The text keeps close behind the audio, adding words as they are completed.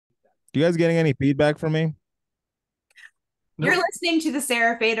You guys getting any feedback from me? You're Nope. listening to the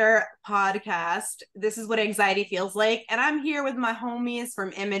Sarah Fader podcast. This is what anxiety feels like. And I'm here with my homies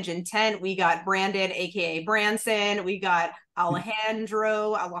from Image Intent. We got Brandon, aka Branson. We got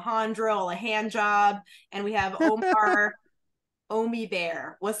Alejandro, and we have Omar, Omi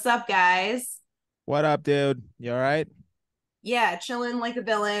Bear. What's up, guys? What up, dude? You all right? Yeah, chilling like a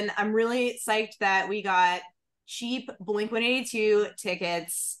villain. I'm really psyched that we got cheap Blink 182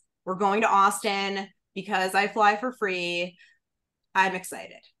 tickets. We're going to Austin because I fly for free. I'm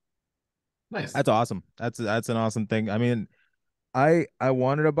excited. Nice. That's awesome. That's an awesome thing. I mean, I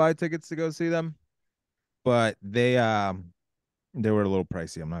wanted to buy tickets to go see them, but they were a little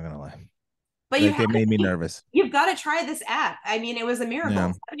pricey. I'm not gonna lie. But you Like have they made me nervous. you've got to try this app. I mean, it was a Yeah.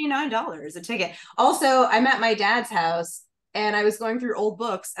 miracle. $79 a ticket. Also, I'm at my dad's house and I was going through old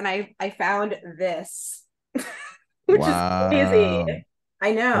books and I found this, which is crazy. Wow. I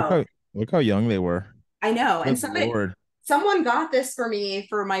Look know. how look how young they were. I know. And Good Lord. someone got this for me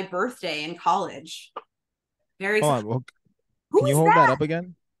for my birthday in college. Very Hold excited. on. Well, Who can you is hold that that? up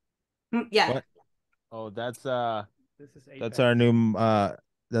again? Yeah. What? Oh, This is that's Apex. our new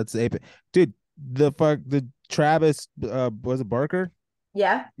that's Ape. Dude, the Travis was it Barker?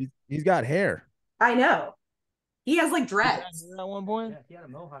 Yeah. He's got hair. I know. He has like He had dreads. hair at one point. Yeah, he had a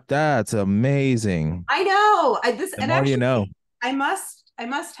mohawk. That's amazing. I know. The And more you know. actually I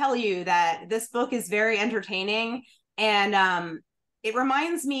must tell you that this book is very entertaining and it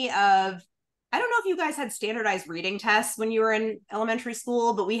reminds me of I don't know if you guys had standardized reading tests when you were in elementary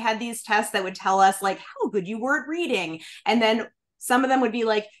school, but we had these tests that would tell us like how good you were at reading. And then some of them would be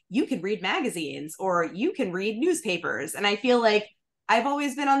like you can read magazines or you can read newspapers. And I feel like I've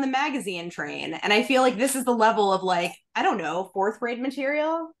always been on the magazine train and I feel like this is the level of like I don't know, 4th grade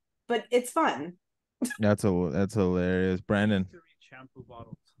material, but it's fun. That's hilarious. I Brandon. used to read shampoo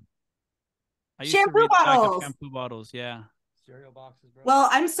bottles. I used to Shampoo read the back of bottles. shampoo bottles. Yeah. Cereal boxes, bro. Well,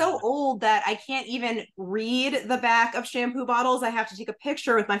 I'm so Yeah. old that I can't even read the back of shampoo bottles. I have to take a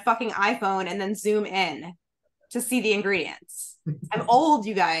picture with my fucking iPhone and then zoom in to see the ingredients. I'm old,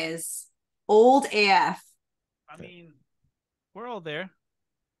 you guys. Old AF. I mean, we're all there.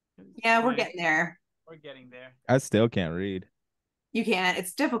 Yeah, we're Fine. getting there. We're getting there. I still can't read. You can't.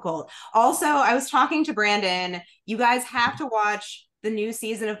 It's difficult. Also, I was talking to Brandon. You guys have to watch the new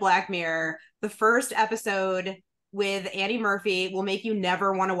season of Black Mirror. The first episode with Annie Murphy will make you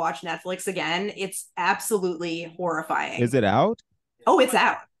never want to watch Netflix again. It's absolutely horrifying. Is it out? Oh, it's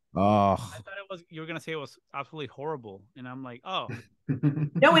out. Oh, I thought it was. You were gonna say it was absolutely horrible, and I'm like, oh,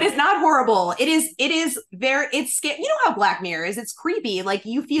 No, it is not horrible. It is very it's scary. You know how Black Mirror is. It's creepy. Like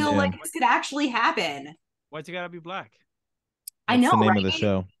you feel yeah. like this could actually happen. why's it gotta be black? I That's know, the name of the right?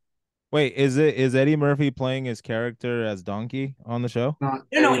 show. Wait, is Eddie Murphy playing his character as Donkey on the show? Not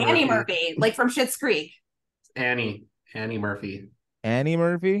No, no, Eddie Annie Murphy. Murphy, like from Schitt's Creek. Annie. Annie Murphy. Annie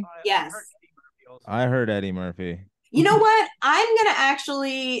Murphy? I Yes. heard Eddie Murphy also. I heard Eddie Murphy. You know what? I'm gonna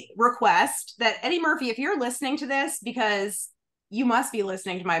actually request that Eddie Murphy, if you're listening to this, because you must be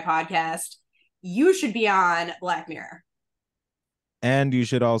listening to my podcast, you should be on Black Mirror. And you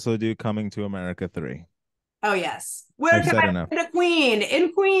should also do Coming to America 3. Oh yes. Where I've can said I enough. find a queen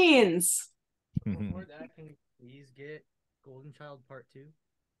in Queens? Before that, can we please get Golden Child Part 2?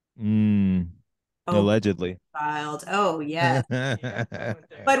 Mm, Oh, allegedly. child. Oh yeah. Yeah, I went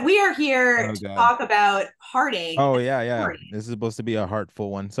there. But we are here Oh to God. talk about heartache. Oh yeah, yeah. Story. This is supposed to be a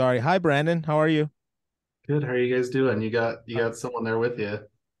heartful one. Sorry. Hi, Brandon. How are you? Good. How are you guys doing? You got someone there with you.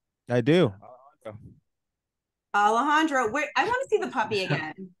 I do. Alejandro, where I want to see the puppy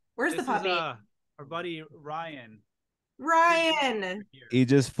again. Where's the This is puppy? our buddy Ryan. Ryan. He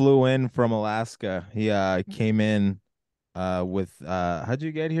just flew in from Alaska. He came in with how'd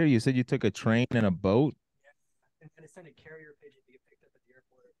you get here? You said you took a train and a boat? I'm gonna send a carrier pigeon to get picked up at the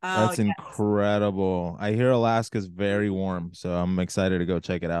airport. Oh, That's yes. incredible. I hear Alaska's very warm, so I'm excited to go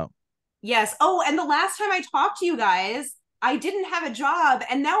check it out. Yes. Oh, and the last time I talked to you guys, I didn't have a job,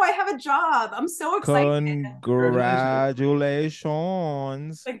 and now I have a job. I'm so excited.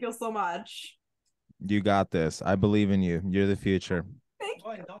 Congratulations. Thank you so much. You got this. I believe in you. You're the future. Thank Oh,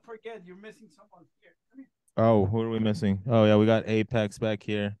 you. and don't forget, you're missing someone here. Come here. Oh, who are we missing? Oh, yeah, we got Apex back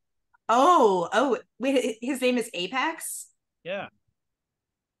here. Oh, wait, his name is Apex? Yeah.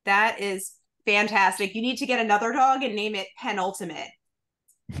 That is fantastic. You need to get another dog and name it Penultimate.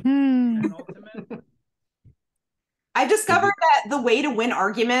 Penultimate. I discovered that the way to win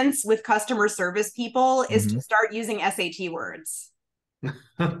arguments with customer service people is to Mhm. start using SAT words.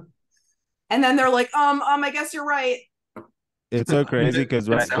 And then they're like, I guess you're right. It's so crazy because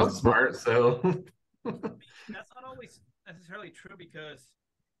it sounds smart, so That's not always necessarily true because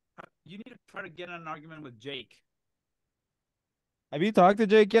You need to try to get in an argument with Jake. Have you talked to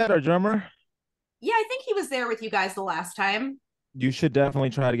Jake yet, our drummer? Yeah, I think he was there with you guys the last time. You should definitely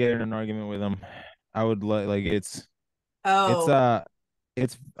try to get in an argument with him. I would like it's Oh,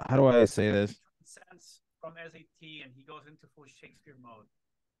 it's how do I say this? Sense from SAT, and he goes into full Shakespeare mode.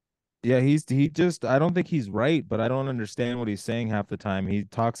 Yeah, he just I don't think he's right, but I don't understand what he's saying half the time. He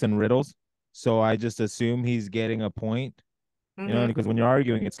talks in riddles, so I just assume he's getting a point. You know, hmm, because when you're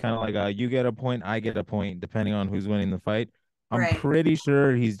arguing, it's kind of like you get a point, I get a point, depending on who's winning the fight. I'm right. pretty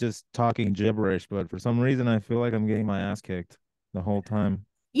sure he's just talking gibberish, but for some reason, I feel like I'm getting my ass kicked the whole time.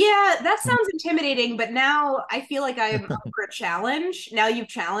 Yeah, that sounds intimidating, but now I feel like I'm up for a challenge. Now you've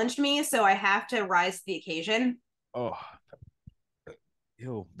challenged me, so I have to rise to the occasion. Oh,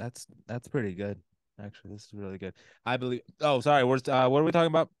 ew, that's pretty good. Actually, this is really good. I believe. Oh, sorry. What are we talking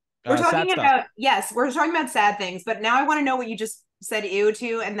about? We're Sad talking stuff. about, yes, we're talking about sad things, but now I want to know what you just said ew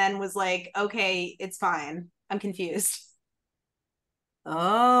to and then was like, okay, it's fine. I'm confused.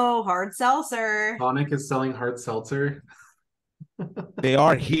 Oh, hard seltzer. Sonic is selling hard seltzer. They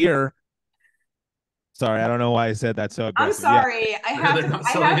are here. Sorry, I don't know why I said that so I'm aggressive. Yeah, sorry. They're not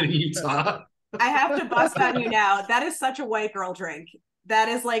selling it in Utah. I have to bust on you now. That is such a white girl drink. That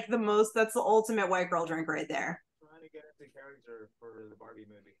is like that's the ultimate white girl drink right there. trying to get into character for the Barbie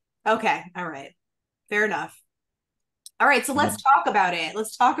movie. Okay, all right. Fair enough. All right, so let's talk about it.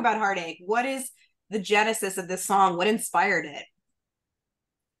 Let's talk about Heartache. What is the genesis of this song? What inspired it?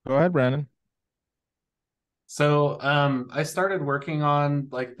 Go ahead, Brandon. So I started working on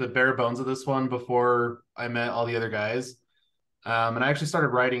like the bare bones of this one before I met all the other guys. And I actually started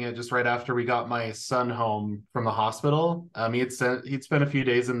writing it just right after we got my son home from the hospital. He'd spent a few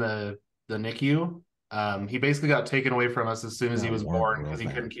days in the NICU. He basically got taken away from us as soon as he was born because he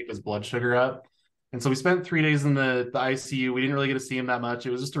couldn't keep his blood sugar up. And so we spent 3 days in the ICU. We didn't really get to see him that much.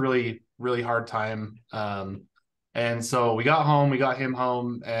 It was just a really, really hard time. And so we got home, we got him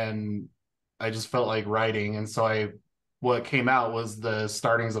home, and I just felt like writing. And so what came out was the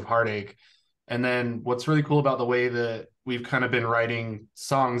startings of Heartache. And then what's really cool about the way that we've kind of been writing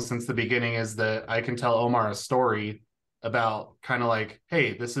songs since the beginning is that I can tell Omar a story about kind of like,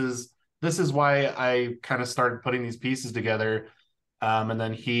 hey, this is why I kind of started putting these pieces together. And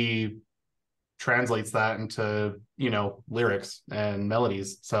then he translates that into, lyrics and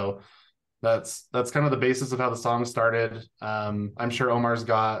melodies. So that's kind of the basis of how the song started. I'm sure Omar's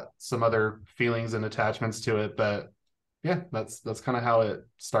got some other feelings and attachments to it, but yeah, that's kind of how it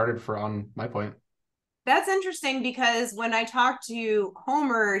started on my point. That's interesting because when I talked to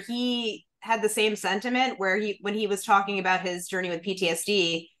Homer, he had the same sentiment where when he was talking about his journey with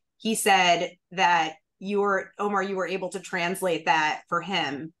PTSD, he said that Omar, you were able to translate that for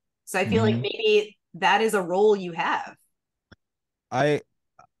him. So I feel like maybe that is a role you have. I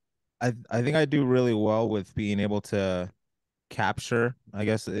I think I do really well with being able to capture, I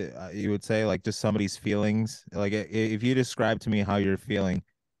guess you would say, like just somebody's feelings. Like if you describe to me how you're feeling,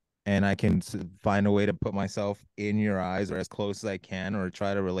 and I can find a way to put myself in your eyes or as close as I can, or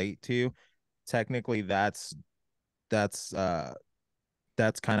try to relate to you. Technically, that's uh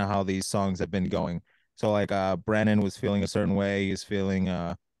that's kind of how these songs have been going. So like Brandon was feeling a certain way. He was feeling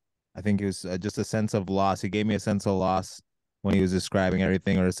I think it was just a sense of loss. He gave me a sense of loss when he was describing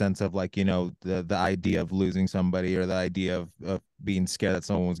everything, or a sense of like, the idea of losing somebody, or the idea of being scared that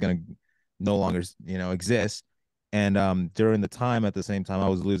someone was going to no longer, exist. And during the time, at the same time, I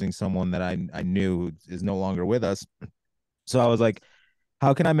was losing someone that I knew who is no longer with us. So I was like,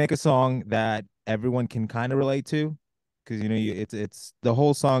 how can I make a song that everyone can kind of relate to? Because it's the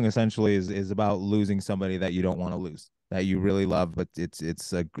whole song essentially is about losing somebody that you don't want to lose, that you really love, but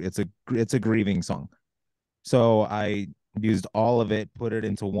it's a grieving song. So I used all of it, put it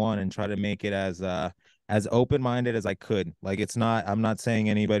into one, and try to make it as open-minded as I could. Like I'm not saying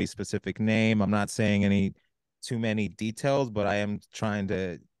anybody's specific name. I'm not saying any too many details, but I am trying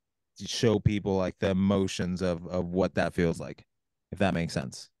to show people like the emotions of what that feels like, if that makes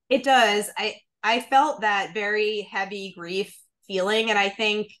sense. It does. I felt that very heavy grief feeling, and I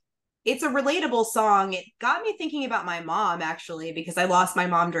think it's a relatable song. It got me thinking about my mom actually because I lost my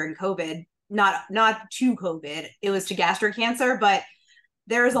mom during COVID. Not to COVID. It was to gastric cancer, but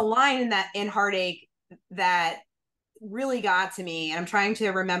there is a line in Heartache that really got to me, and I'm trying to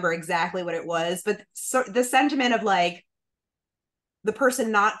remember exactly what it was, but the sentiment of like the person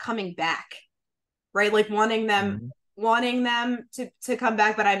not coming back, right? Like wanting them to come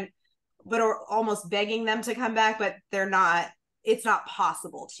back, or almost begging them to come back, but it's not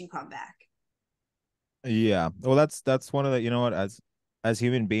possible to come back. Yeah. Well, that's one of the, as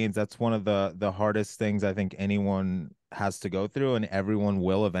human beings, that's one of the hardest things I think anyone has to go through, and everyone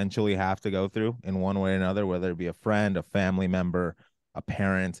will eventually have to go through in one way or another, whether it be a friend, a family member, a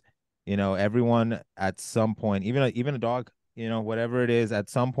parent. Everyone at some point, even a dog, whatever it is, at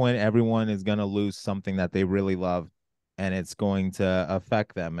some point, everyone is going to lose something that they really love, and it's going to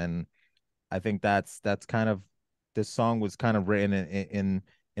affect them. And I think that's kind of, this song was kind of written in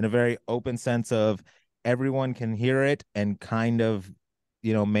a very open sense of everyone can hear it and kind of,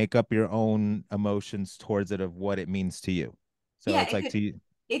 make up your own emotions towards it of what it means to you. So Yeah, it's like to you.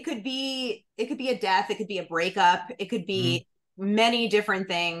 It could be a death, it could be a breakup, it could Mhm. be many different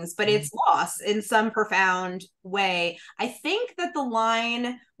things, but it's loss in some profound way. I think that the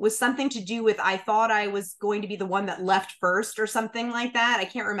line was something to do with I thought I was going to be the one that left first or something like that. I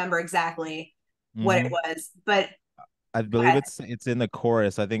can't remember exactly what it Mhm. was, but I believe it's in the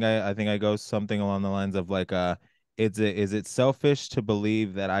chorus. I think I go something along the lines of like is it selfish to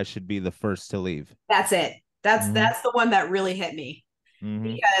believe that I should be the first to leave? that's it. That's Mhm. that's the one that really hit me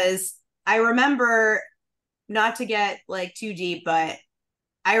Mhm. because I remember, not to get like too deep, but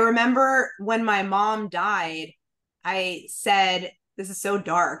I remember when my mom died, I said, this is so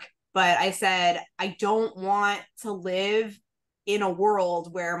dark, but I said, I don't want to live in a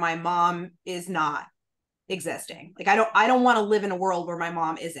world where my mom is not existing. Like I don't want to live in a world where my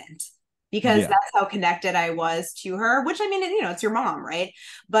mom isn't, because Yeah. that's how connected I was to her, which I mean, it's your mom, right?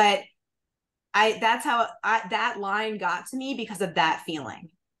 But that's how that line got to me because of that feeling.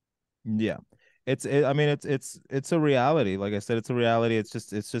 Yeah. I mean, it's a reality. Like I said, it's a reality. It's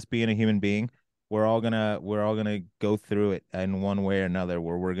just being a human being. We're all gonna go through it in one way or another,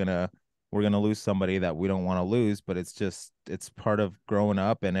 where we're gonna lose somebody that we don't want to lose, but it's part of growing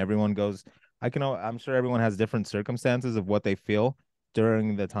up, and everyone goes, I'm sure everyone has different circumstances of what they feel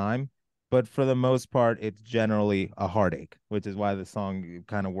during the time, but for the most part, it's generally a heartache, which is why the song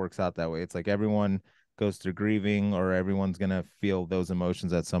kind of works out that way. It's like everyone goes through grieving, or everyone's gonna feel those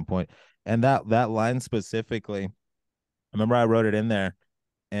emotions at some point. And that line specifically, I remember I wrote it in there,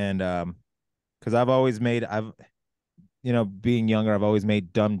 and because being younger, I've always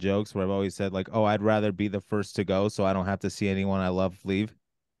made dumb jokes where I've always said like, oh, I'd rather be the first to go so I don't have to see anyone I love leave.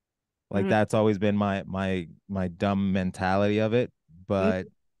 Like Mhm. that's always been my dumb mentality of it. But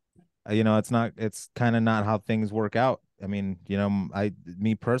it's kind of not how things work out. I mean,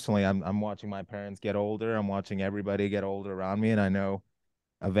 me personally, I'm watching my parents get older. I'm watching everybody get older around me, and I know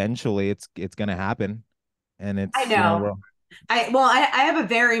eventually it's gonna happen. And I it's, know. we're I have a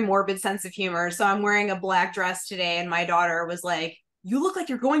very morbid sense of humor. So I'm wearing a black dress today, and my daughter was like, "You look like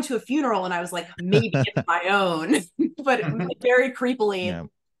you're going to a funeral." And I was like, "Maybe it's my own," but very creepily. yeah.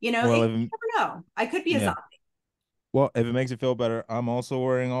 You Well, never know. I could be a yeah. zombie. Well, if it makes you feel better, I'm also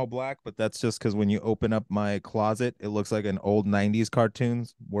wearing all black, but that's just because when you open up my closet, it looks like an old 90s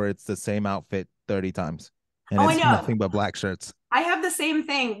cartoons where it's the same outfit 30 times. And Oh, I it's know. nothing but black shirts. I have the same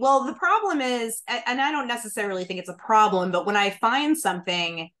thing. Well, the problem is, and I don't necessarily think it's a problem, but when I find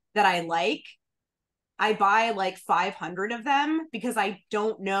something that I like, I buy like 500 of them because I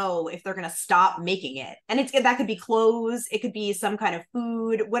don't know if they're going to stop making it. And that could be clothes, it could be some kind of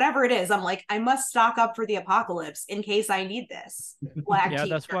food, whatever it is. I'm like, I must stock up for the apocalypse in case I need this black Yeah,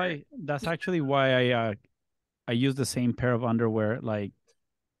 t-shirt. that's actually why I use the same pair of underwear like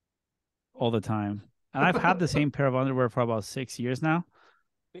all the time. And I've had the same pair of underwear for about 6 years now.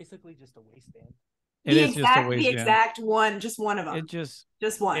 Basically, just a waistband. It is just a The waste, yeah. exact one, just one of It them. just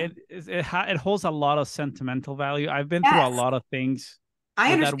Just one. it holds a lot of sentimental value. I've been through a Yes, lot of things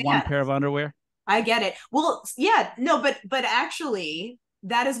I with that one understand. pair of underwear. I get it. Well, yeah, no, but actually,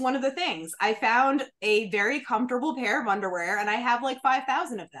 that is one of the things. I found a very comfortable pair of underwear, and I have like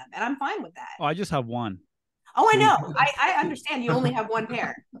 5,000 of them, and I'm fine with that. Oh, I just have one. Oh, I know. I understand you only have one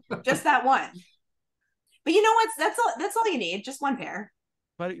pair, just that one. But you know what? That's all you need, just one pair.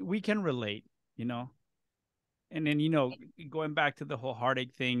 But we can relate, you know. And then going back to the whole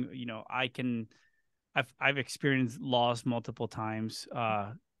heartache thing, I've experienced loss multiple times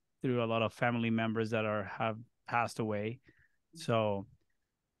through a lot of family members that have passed away. So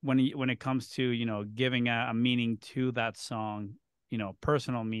when it comes to giving a meaning to that song,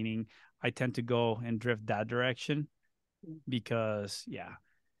 personal meaning, I tend to go and drift that direction because yeah,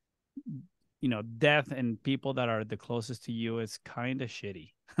 death and people that are the closest to you is kind of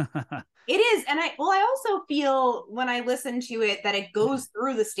shitty. It is, and I also feel when I listen to it that it goes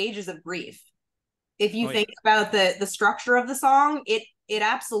through the stages of grief. If you Oh yeah, think about the structure of the song, it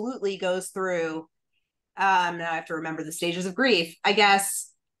absolutely goes through. Now I have to remember the stages of grief. I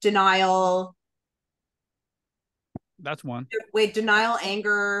guess denial, that's one. wait, denial,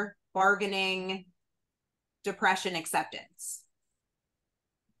 anger, bargaining, depression, acceptance.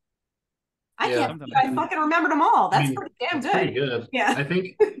 I Yeah. can't believe I fucking remembered them all. That's pretty damn it's good. pretty good. Yeah. I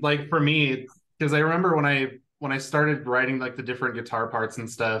think like for me, because I remember when I started writing like the different guitar parts and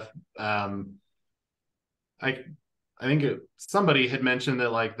stuff, I I think somebody had mentioned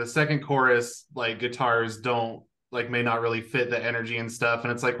that like the second chorus, like guitars don't like may not really fit the energy and stuff.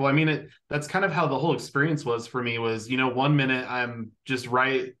 And it's like, well, I mean, that's kind of how the whole experience was for me was, you know, one minute I'm just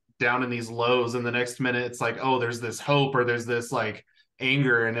right down in these lows, and the next minute it's like, oh, there's this hope or there's this like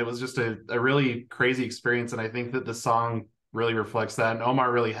anger. And it was just a really crazy experience. And I think that the song really reflects that. And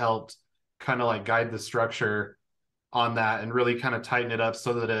Omar really helped kind of like guide the structure on that and really kind of tighten it up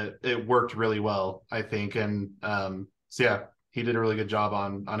so that it worked really well, I think. And so yeah, he did a really good job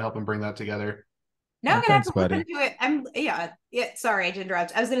on helping bring that together. Now I'm gonna have Thanks, to listen buddy. to it. Yeah. Sorry to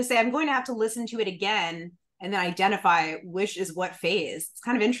interrupt. I was gonna say I'm going to have to listen to it again and then identify which is what phase. It's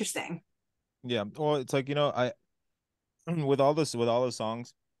kind of interesting. Yeah. Well, it's like, I with all the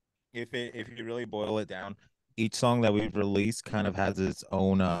songs, if you really boil it down, each song that we've released kind of has its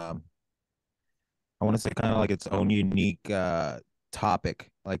own I want to say kind of like its own unique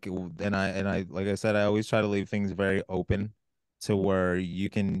topic. Like and I like I said, I always try to leave things very open to where you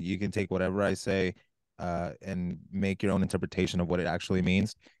can take whatever I say and make your own interpretation of what it actually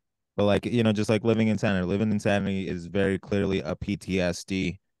means. But like, just like Living Insanity is very clearly a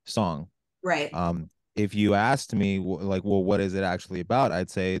PTSD song. Right. If you asked me like, well, what is it actually about? I'd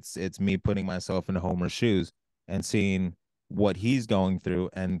say it's me putting myself in Homer's shoes and seeing what he's going through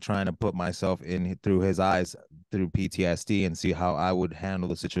and trying to put myself in through his eyes through PTSD and see how I would handle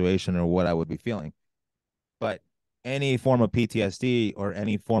the situation or what I would be feeling. But any form of PTSD or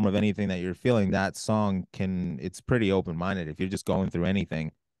any form of anything that you're feeling, that song it's pretty open-minded. If you're just going through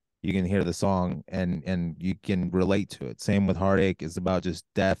anything, you can hear the song and you can relate to it. Same with Heartache is about just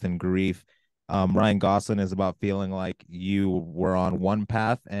death and grief. Ryan Gosling is about feeling like you were on one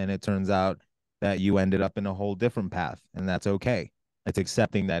path and it turns out that you ended up in a whole different path, and that's okay. It's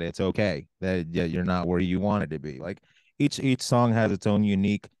accepting that it's okay that you're not where you wanted to be. Like each song has its own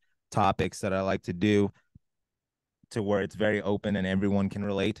unique topics that I like to do to where it's very open and everyone can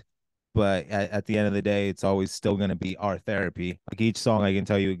relate. But at the end of the day, it's always still going to be our therapy. Like each song, I can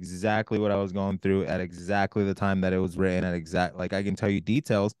tell you exactly what I was going through at exactly the time that it was written at like I can tell you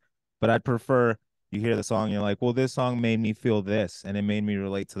details, but I'd prefer you hear the song and you're like, well, this song made me feel this and it made me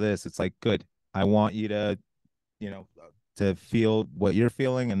relate to this. It's like, good. I want you to, you know, to feel what you're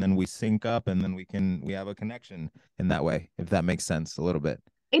feeling, and then we sync up and then we have a connection in that way, if that makes sense a little bit.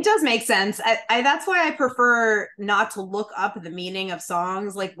 It does make sense. That's why I prefer not to look up the meaning of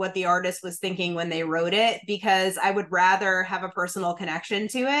songs, like what the artist was thinking when they wrote it, because I would rather have a personal connection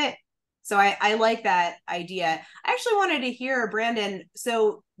to it. So I like that idea. I actually wanted to hear, Brandon,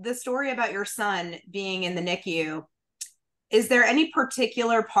 so the story about your son being in the NICU, is there any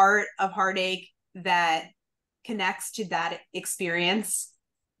particular part of Heartache that connects to that experience?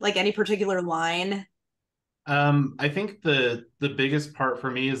 Like any particular line? I think the biggest part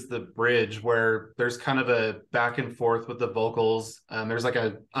for me is the bridge where there's kind of a back and forth with the vocals. There's like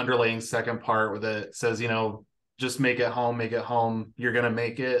a underlaying second part where it says, you know, just make it home, you're gonna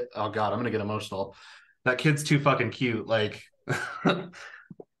make it. Oh God, I'm gonna get emotional. That kid's too fucking cute. Like I'm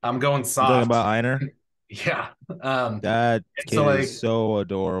going You talking soft. about Einer? Yeah. That So kid is like so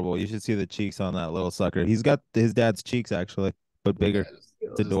adorable. You should see the cheeks on that little sucker. He's got his dad's cheeks actually, but yeah, bigger. It's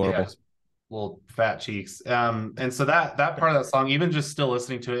yeah, adorable. just little fat cheeks. And so that part of that song, even just still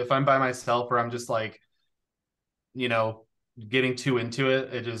listening to it, if I'm by myself or I'm just like, you know, getting too into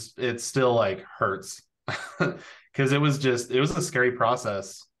it, it still like hurts. Because it was a scary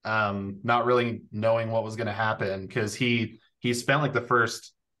process. Not really knowing what was gonna happen because he spent like the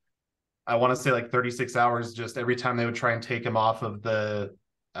first, I want to say like 36 hours just every time they would try and take him off of the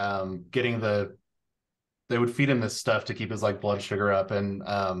getting they would feed him this stuff to keep his like blood sugar up, and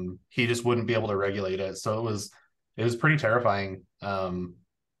he just wouldn't be able to regulate it. So it was pretty terrifying. And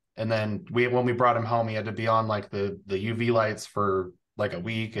then when we brought him home, he had to be on like the UV lights for like a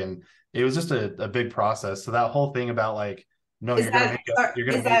week, and it was just a big process. So that whole thing about like, no, Is that you're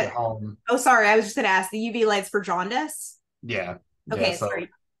gonna is make it that home. oh sorry, I was just gonna ask the UV lights for jaundice. Yeah, yeah. Okay, So sorry.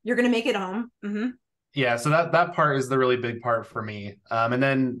 You're gonna make it home. Mm-hmm. yeah, so that part is the really big part for me. And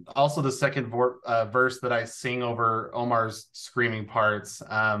then also the second verse that I sing over Omar's screaming parts.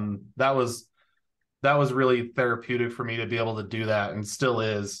 That was really therapeutic for me to be able to do that, and still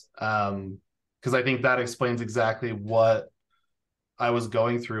is. Because I think that explains exactly what I was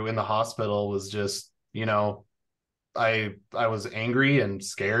going through in the hospital. Was just, you know, I was angry and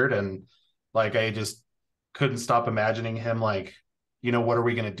scared, and like I just couldn't stop imagining him like, you know, what are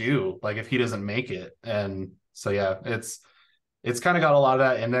we gonna do like if he doesn't make it? And so yeah, it's kind of got a lot of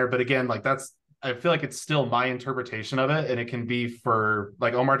that in there. But again, like that's, I feel like it's still my interpretation of it, and it can be for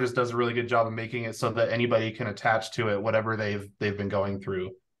like Omar just does a really good job of making it so that anybody can attach to it, whatever they've been going through.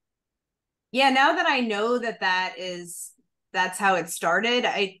 Yeah, now that I know that's how it started,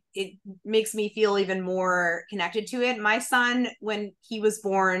 it makes me feel even more connected to it. My son, when he was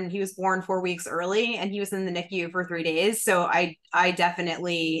born 4 weeks early, and he was in the NICU for 3 days. So I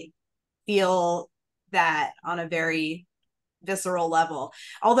definitely feel that on a very visceral level.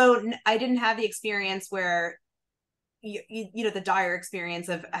 Although I didn't have the experience where you know, the dire experience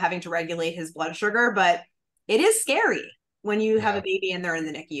of having to regulate his blood sugar, but it is scary when you have a baby and they're in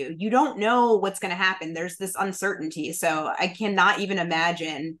the NICU. You don't know what's going to happen. There's this uncertainty. So I cannot even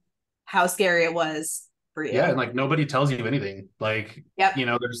imagine how scary it was for you. Yeah, and like nobody tells you anything. Like, Yep. you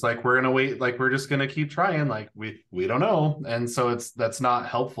know, they're just like, we're gonna wait, like we're just gonna keep trying. Like we don't know. And so that's not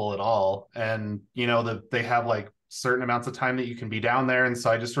helpful at all. And you know, that they have like certain amounts of time that you can be down there. And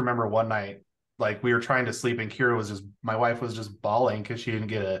so I just remember one night, like we were trying to sleep, and Kira was just, my wife was just bawling because she didn't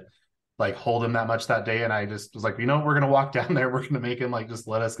get to like hold him that much that day. And I just was like, you know, we're gonna walk down there, we're gonna make him like just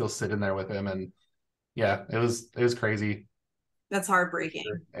let us go sit in there with him. And yeah, it was crazy. That's heartbreaking.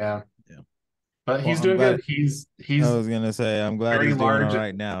 Yeah. Yeah. But he's I'm doing glad. good. He's I was gonna say, I'm glad very he's doing all large,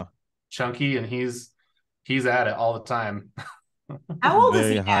 right now. chunky, and he's at it all the time. How old is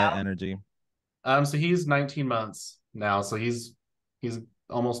Very he high now? energy. So he's 19 months now, so he's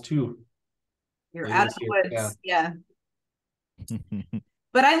almost 2 You're later out of this the year. Yeah. woods. Yeah.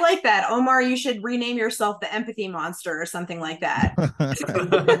 But I like that. Omar, you should rename yourself the empathy monster or something like that.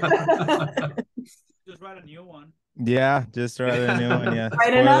 Just write a new one. Yeah, just rather a new one. Yeah. Write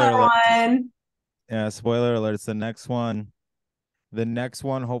Spoiler another alert. one. Yeah, spoiler alert. It's the next one. The next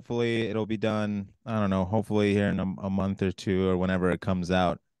one, hopefully it'll be done. I don't know, hopefully here in a month or two or whenever it comes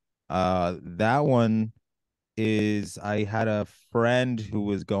out. That one is, I had a friend who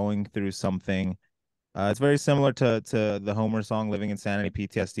was going through something. It's very similar to the Homer song "Living Insanity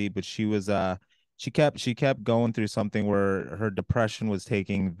PTSD," but she kept going through something where her depression was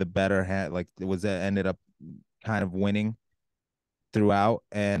taking the better hand, like it was ended up kind of winning throughout,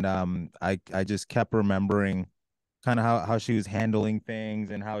 and I just kept remembering kind of how she was handling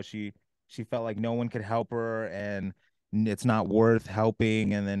things, and how she felt like no one could help her, and it's not worth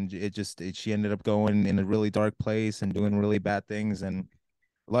helping, and then she ended up going in a really dark place and doing really bad things, and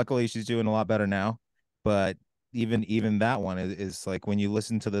luckily she's doing a lot better now. But even that one is like, when you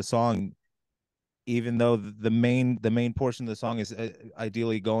listen to the song, even though the main portion of the song is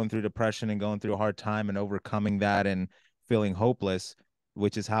ideally going through depression and going through a hard time and overcoming that and feeling hopeless,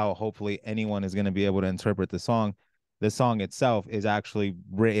 which is how hopefully anyone is going to be able to interpret the song itself is actually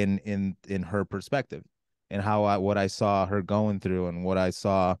written in her perspective, and how what I saw her going through, and what I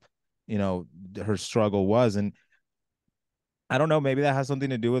saw, her struggle was. And I don't know, maybe that has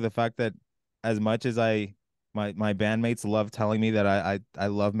something to do with the fact that, as much as my bandmates love telling me that I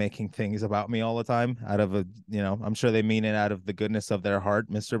love making things about me all the time, out of I'm sure they mean it out of the goodness of their heart,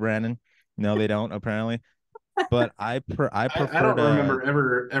 Mr. Brandon. No, they don't, apparently. But I I prefer don't to.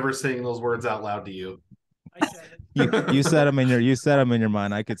 remember ever saying those words out loud to you. I said it. You said them in your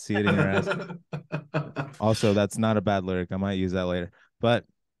mind. I could see it in your ass. Also, that's not a bad lyric. I might use that later. But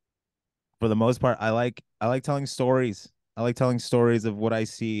for the most part, I like telling stories. I like telling stories of what I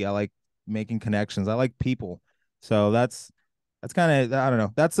see. I like making connections. I like people. So that's kind of, I don't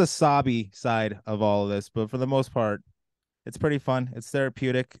know. That's the sobby side of all of this. But for the most part, it's pretty fun. It's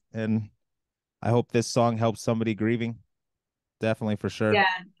therapeutic, and I hope this song helps somebody grieving. Definitely, for sure. Yeah.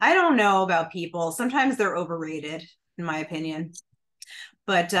 I don't know about people. Sometimes they're overrated, in my opinion.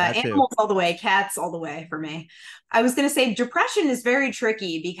 But That too. animals all the way, cats all the way for me. I was going to say depression is very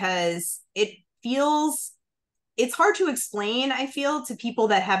tricky because it's hard to explain, I feel, to people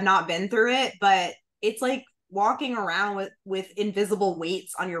that have not been through it, but it's like walking around with invisible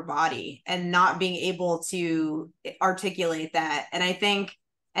weights on your body and not being able to articulate that. And I think,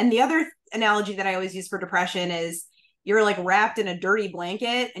 and the other analogy that I always use for depression is, you're like wrapped in a dirty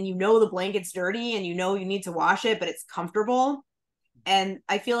blanket, and you know the blanket's dirty, and you know you need to wash it, but it's comfortable. And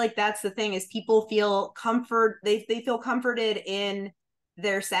I feel like that's the thing, is people feel comfort, they feel comforted in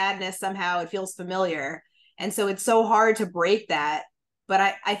their sadness. Somehow it feels familiar, and so it's so hard to break that.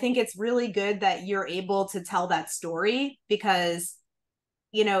 But I think it's really good that you're able to tell that story, because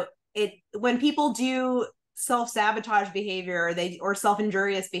it, when people do self-sabotage behavior, or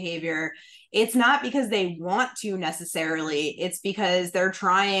self-injurious behavior, it's not because they want to necessarily, it's because they're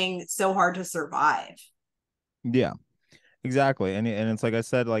trying so hard to survive. Yeah, exactly. And it's like I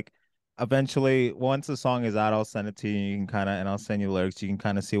said, like, eventually, once the song is out, I'll send it to you. You can kind of, and I'll send you lyrics. You can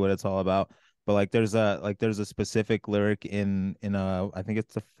kind of see what it's all about. but like there's a specific lyric in a I think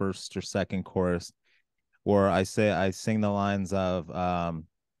it's the first or second chorus where I sing the lines of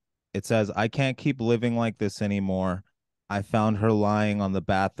it says, I can't keep living like this anymore. I found her lying on the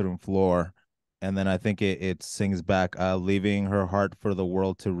bathroom floor. And then I think it sings back, leaving her heart for the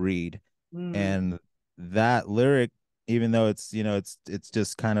world to read. Mm. And that lyric, even though it's, it's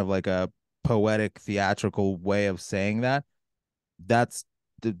just kind of like a poetic, theatrical way of saying that, that's,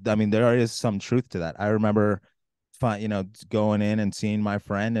 I mean, there is some truth to that. I remember, going in and seeing my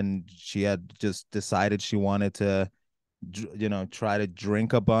friend, and she had just decided she wanted to try to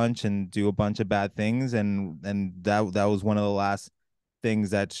drink a bunch and do a bunch of bad things, and that was one of the last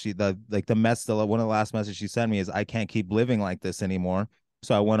things that one of the last messages she sent me is, I can't keep living like this anymore.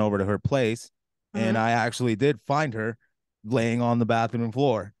 So I went over to her place, and Mhm. I actually did find her laying on the bathroom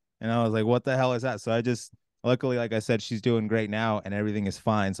floor, and I was like, what the hell is that? So I just, luckily, like I said, she's doing great now and everything is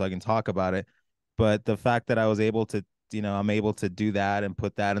fine, so I can talk about it. But the fact that I was able to, I'm able to do that and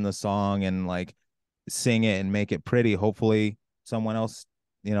put that in the song and like sing it and make it pretty. Hopefully someone else,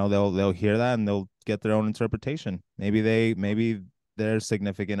 they'll hear that and they'll get their own interpretation. Maybe their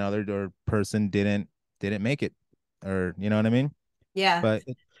significant other or person didn't make it, or you know what I mean? Yeah, But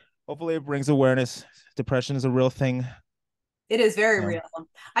hopefully it brings awareness. Depression is a real thing. it is very So real.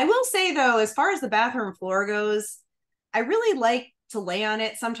 I will say though, as far as the bathroom floor goes, I really like to lay on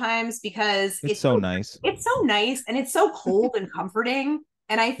it sometimes because it's so nice. it's so nice and it's so cold and comforting.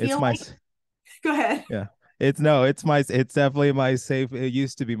 And I It's feel my like, go ahead. Yeah. It's no, it's definitely my safe. It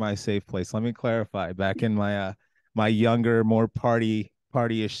used to be my safe place. Let me clarify. Back in my younger, more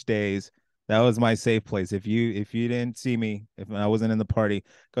partyish days, that was my safe place. If you didn't see me, if I wasn't in the party,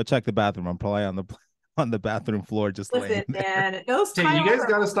 go check the bathroom. I'm probably on the on the bathroom floor just Listen, laying there. man, those Hey, you tiles guys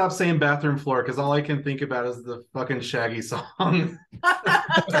got to stop saying bathroom floor because all I can think about is the fucking Shaggy song.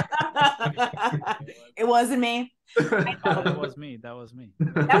 it wasn't me. Oh, that was me. That was me.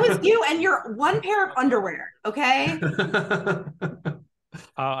 That was you and your one pair of underwear. Okay.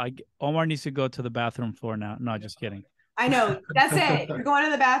 Omar needs to go to the bathroom floor now. No, just kidding. I know. That's it. You're going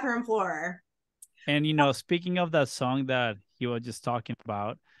to the bathroom floor. And speaking of that song that he was just talking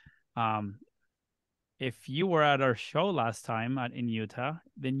about, um, if you were at our show last time in Utah,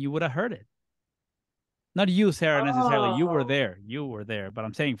 then you would have heard it. Not you, Sarah, necessarily. You were Oh. there. You were there. But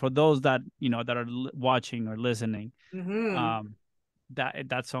I'm saying for those that that are watching or listening, Mm-hmm. um,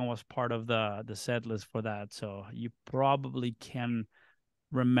 that song was part of the set list for that. So you probably can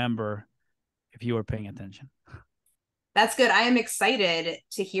remember if you were paying attention. That's good. I am excited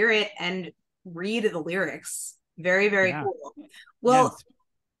to hear it and read the lyrics. Very, very Yeah. cool. Yeah, Well,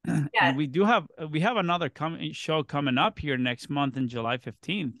 yeah, and we have another show coming up here next month in July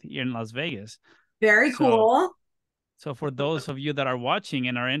 15th here in Las Vegas. very So cool. so for those of you that are watching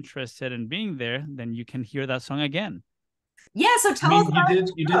and are interested in being there, then you can hear that song again. Yeah, so I tell us mean, about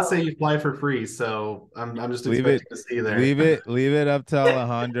the you did say show. you fly for free, so I'm just Leave it, expecting to see you there. leave it up to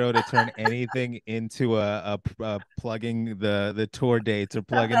Alejandro to turn anything into a plugging the tour dates or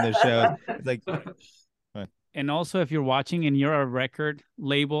plugging the shows. It's like, And also, if you're watching and you're a record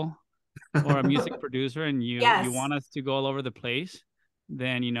label or a music producer and you Yes. want us to go all over the place,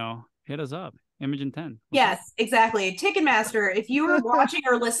 then hit us up. Imogen 10. Yes, exactly. Ticketmaster, if you are watching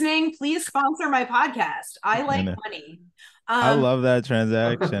or listening, please sponsor my podcast. I I like know. money. I Um, love that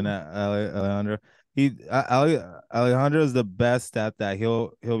transaction, Alejandro. Alejandro is the best at that.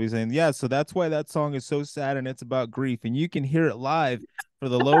 He'll be saying, "Yeah, so that's why that song is so sad and it's about grief, and you can hear it live for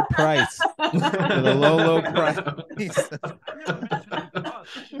the low price, for the low price." Not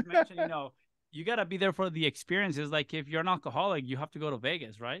to mention, you gotta be there for the experiences. Like if you're an alcoholic, you have to go to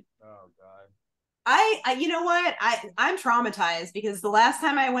Vegas, right? Oh God. you know what? I'm traumatized because the last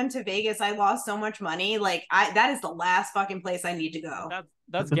time I went to Vegas, I lost so much money. Like that is the last fucking place I need to go.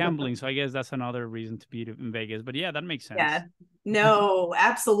 That's gambling, so I guess that's another reason to be in Vegas. But yeah, that makes sense. Yeah. No,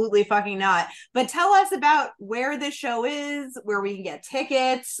 absolutely fucking not. But tell us about where this show is, where we can get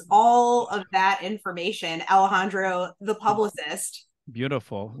tickets, all of that information. Alejandro, the publicist.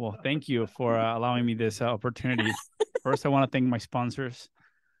 Beautiful. Well, thank you for allowing me this opportunity. First, I want to thank my sponsors,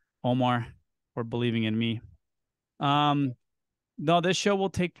 Omar, for believing in me. No, this show will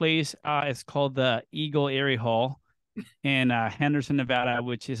take place. It's called the Eagle Aerie Hall in Henderson, Nevada,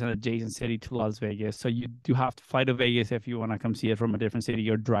 which is an adjacent city to Las Vegas. So you do have to fly to Vegas if you want to come see it from a different city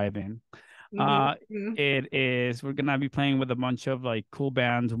or drive in. Mm-hmm. We're gonna be playing with a bunch of like cool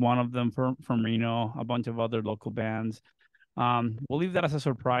bands. One of them from Reno, a bunch of other local bands. We'll leave that as a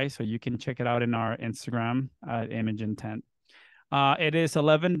surprise, so you can check it out in our Instagram at Image Intent. It is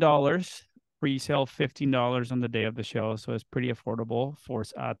 $11 pre-sale $15 on the day of the show, so it's pretty affordable for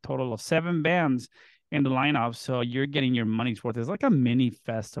a total of 7 bands in the lineup. So you're getting your money's worth. It's like a mini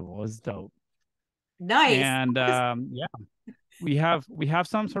festival. It's dope. Nice. And yeah, we have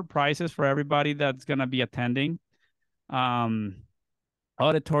some surprises for everybody that's gonna be attending.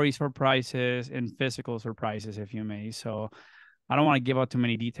 Auditory surprises and physical surprises, if you may. So I don't want to give out too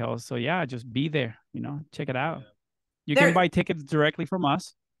many details. So yeah, just be there, check it out. You can buy tickets directly from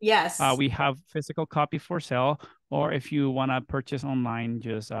us. Yes. We have physical copy for sale, or if you want to purchase online,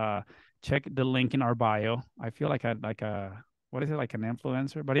 just check the link in our bio. I feel like what is it, like an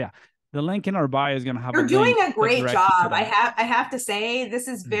influencer? But yeah, the link in our bio is gonna have. You're doing a great job. I that. have to say, this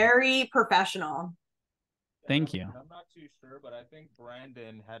is very professional. Thank you. I'm not too sure, but I think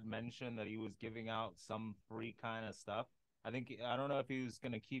Brandon had mentioned that he was giving out some free kind of stuff. I don't know if he was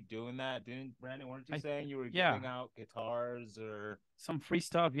gonna keep doing that. Didn't Brandon? Weren't you saying you were giving out guitars or some free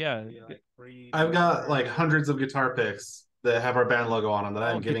stuff? Yeah, like free. I've got like hundreds of guitar picks that have our band logo on them that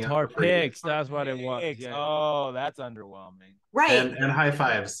I'm giving guitar out for free. picks. That's what it was. Yeah. Oh, that's underwhelming. Right. And high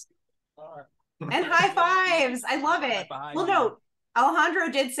fives. And high fives. I love it. Well, no, Alejandro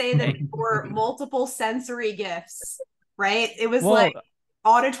did say that there were multiple sensory gifts, right? It was like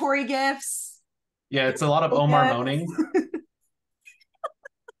auditory gifts. Yeah, it's a lot of Omar moaning.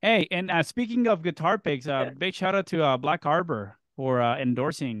 Hey, and speaking of guitar picks, big shout out to Black Arbor for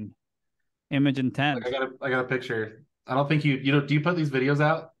endorsing Image Intent. I got a picture. I don't think you know. Do you put these videos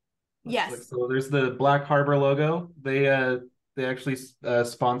out? Yes. So there's the Black Harbor logo. They actually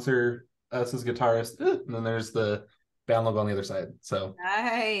sponsor us as guitarists, and then there's the band logo on the other side. So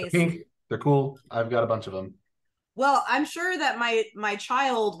nice. They're cool. I've got a bunch of them. Well, I'm sure that my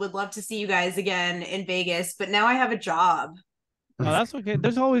child would love to see you guys again in Vegas, but now I have a job. Oh, that's okay.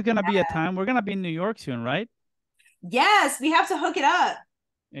 There's always gonna be a time. We're gonna be in New York soon, right? Yes, we have to hook it up.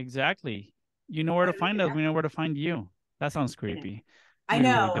 Exactly. You know where to find us. We know where to find you. That sounds creepy. I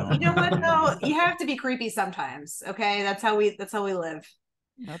know. Really, you know what though? You have to be creepy sometimes. Okay, that's how we live.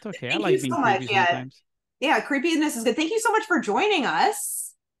 That's okay. Thank I like you being so creepy much. sometimes. Yeah, creepiness is good. Thank you so much for joining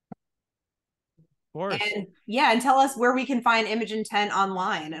us. Of course. And tell us where we can find Image Intent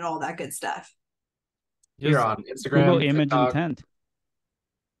online and all that good stuff. We're on Instagram, Google Image TikTok. Intent.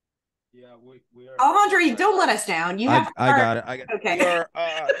 Yeah, we are. Alejandro, don't let us down. You have. I got it. I got it. Okay. We are,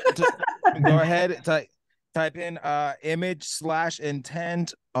 go ahead. Type in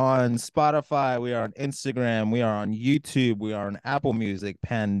image/intent on Spotify. We are on Instagram. We are on YouTube. We are on Apple Music,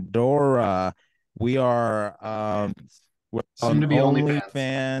 Pandora. We are we're on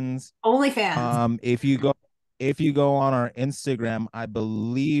OnlyFans. OnlyFans. If you go on our Instagram, I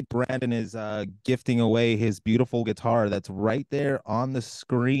believe Brandon is gifting away his beautiful guitar that's right there on the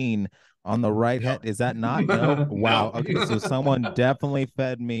screen on the right hand. Is that not? No? Wow. Okay, so someone definitely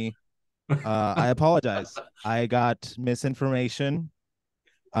fed me. I apologize. I got misinformation.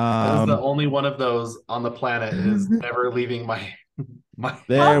 That is the only one of those on the planet is never leaving my.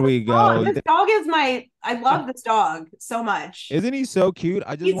 There we go. This dog is I love this dog so much. Isn't he so cute?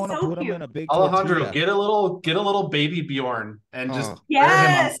 I just want to put him in a big Alejandro, tortilla. get a little baby Bjorn and just wear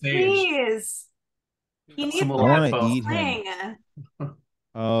him on stage. Please. He needs to eat him.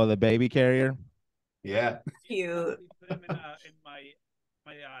 Oh, the baby carrier. Yeah. Cute. Put him in my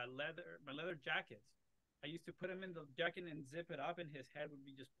leather jacket. I used to put him in the jacket and zip it up, and his head would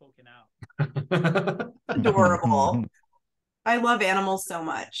be just poking out. Adorable. I love animals so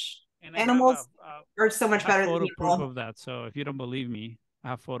much. And animals are so much better than people. Photo proof of that. So if you don't believe me, I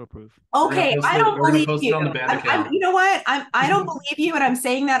have photo proof. Okay, I don't believe you. You know what? I don't believe you, and I'm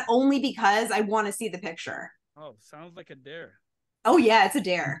saying that only because I want to see the picture. Oh, sounds like a dare. Oh yeah, it's a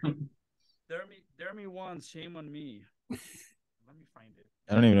dare. Dare me once, shame on me. Let me find it.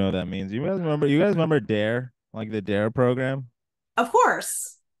 I don't even know what that means. You guys remember Dare? Like the Dare program? Of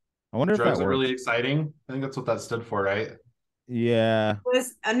course. I wonder Drugs if that are really exciting. I think that's what that stood for, right? Yeah.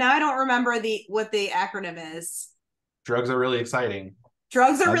 Now I don't remember what the acronym is. Drugs are really exciting.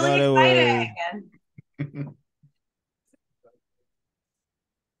 Drugs are really exciting.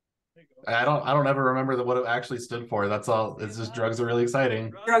 I don't ever remember what it actually stood for. That's all. It's just drugs are really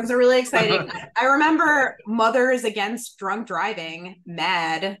exciting. Drugs are really exciting. I remember Mothers Against Drunk Driving.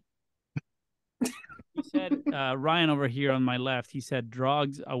 Mad. He said, Ryan over here on my left, he said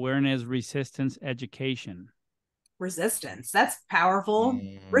drugs, awareness, resistance, education. Resistance. That's powerful.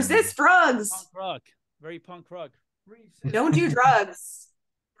 Resist drugs. Punk rock. Very punk rock. Don't do drugs.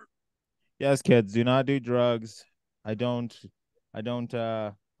 Yes, kids, do not do drugs. I don't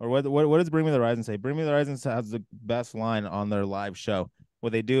or what does Bring Me the Horizon say? Bring Me the Horizon has the best line on their live show.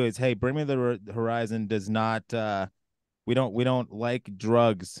 What they do is, hey, Bring Me the Horizon does not we don't like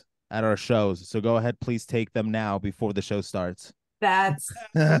drugs. at our shows. So go ahead, please take them now before the show starts. That's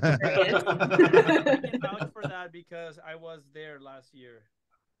I great. can vouch for that because I was there last year.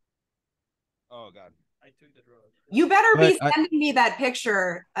 Oh God. I took the drugs. You better be But sending me that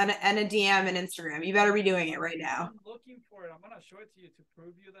picture and a DM and Instagram. You better be doing it right now. I'm looking for it. I'm gonna show it to you to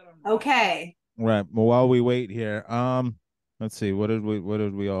prove you that I'm Okay. Right. Well, while we wait here, let's see. What did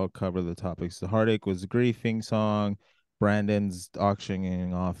we all cover the topics? The Heartache was a grieving song. Brandon's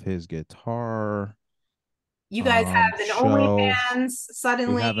auctioning off his guitar. You guys have an Show. OnlyFans We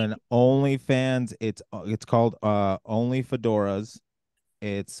suddenly. have an OnlyFans. It's called Only Fedoras.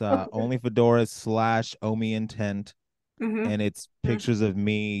 It's Only Fedoras / Omi Intent, Mhm. and it's pictures of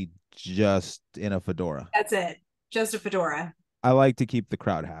me just in a fedora. That's it. Just a fedora. I like to keep the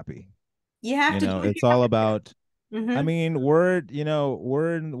crowd happy. You have to. It's all about. Mhm. I mean, we're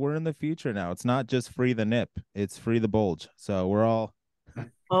in the future now. It's not just free the nip; it's free the bulge. So we're all.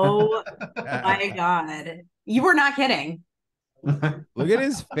 Oh my God. You were not kidding. Look at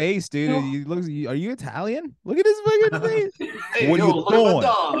his face, dude. He looks. Are you Italian? Look at his fucking face. Hey, What are you look at my doing?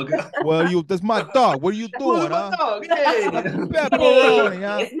 dog. Well, that's my dog. What are you Look doing, at my huh? dog. Hey. Pepperoni,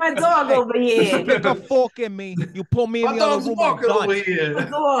 huh? It's my dog Hey, over you here. stick a fork in me. You pull me in My the other dog's room. walking I'm over done. here. My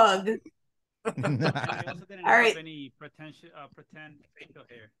dog. We also didn't All right. have any pretend facial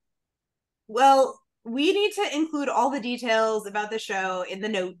hair. Well, we need to include all the details about the show in the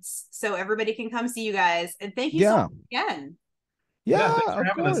notes so everybody can come see you guys. And thank you so Yeah. much again. Yeah, thanks for of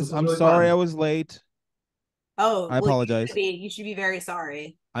having us. This course. was I'm really sorry fun. I was late. Oh, I apologize. You should be very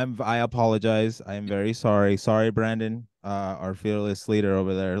sorry. I apologize. I am very sorry. Sorry, Brandon, our fearless leader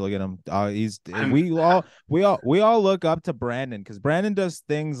over there. Look at him. We all look up to Brandon because Brandon does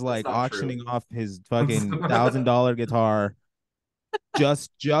things like not true. auctioning off his fucking $1,000 guitar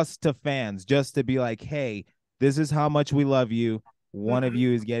just to fans, just to be like, hey, this is how much we love you. One of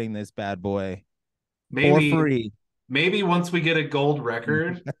you is getting this bad boy for free. Maybe once we get a gold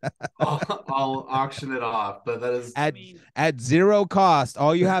record, I'll auction it off. But that is at zero cost.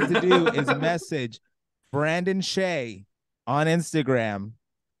 All you have to do is message Brandon Shay on Instagram.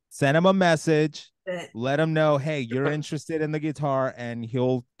 Send him a message. Let him know, hey, you're interested in the guitar, and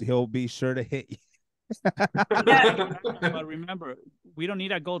he'll be sure to hit you. But remember, we don't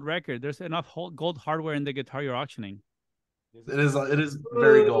need a gold record. There's enough gold hardware in the guitar you're auctioning. It is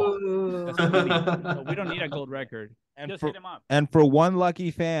very gold. So we don't need a gold record. Just hit him up. And for one lucky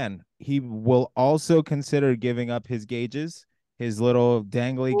fan, he will also consider giving up his gauges, his little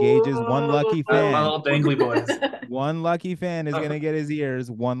dangly gauges. One lucky fan. My little dangly boys. One lucky fan is gonna get his ears.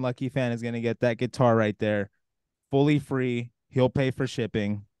 One lucky fan is gonna get that guitar right there, fully free. He'll pay for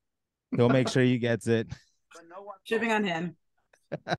shipping. He'll make sure he gets it. Shipping on him.